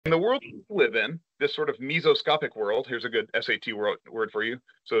In the world we live in, this sort of mesoscopic world, here's a good SAT word for you.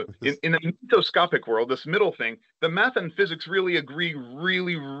 So in the mesoscopic world, this middle thing, the math and physics really agree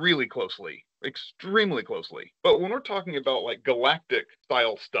really closely, extremely closely. But when we're talking about like galactic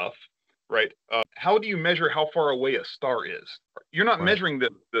style stuff, right? How do you measure how far away a star is? You're not Right. measuring the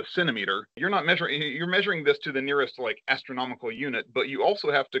centimeter. You're measuring this to the nearest like astronomical unit, but you also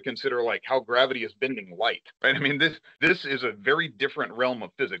have to consider like how gravity is bending light, right? I mean, this is a very different realm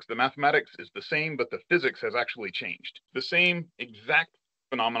of physics. The mathematics is the same, but the physics has actually changed. The same exact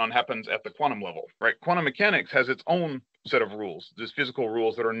phenomenon happens at the quantum level, right? Quantum mechanics has its own set of rules, these physical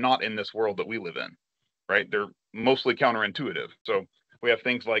rules that are not in this world that we live in, right? They're mostly counterintuitive. So we have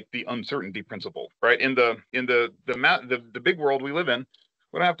things like the uncertainty principle, right? In the big world we live in,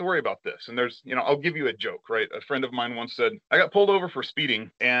 we don't have to worry about this. And there's, I'll give you a joke, right? A friend of mine once said, I got pulled over for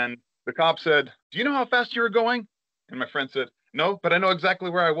speeding, and the cop said, "Do you know how fast you were going?" And my friend said, "No, but I know exactly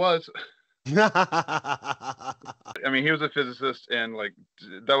where I was." I mean, he was a physicist, and like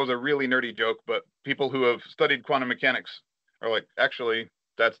that was a really nerdy joke. But people who have studied quantum mechanics are like, actually,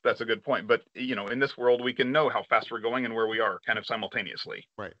 that's a good point. But in this world, we can know how fast we're going and where we are kind of simultaneously.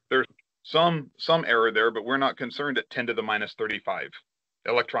 Right. There's some error there, but we're not concerned at 10 to the minus 35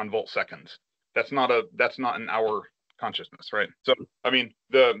 electron volt seconds. That's not in our consciousness, right? So I mean,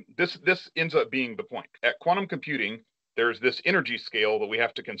 this ends up being the point. At quantum computing, there's this energy scale that we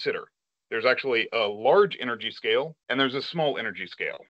have to consider. There's actually a large energy scale and there's a small energy scale.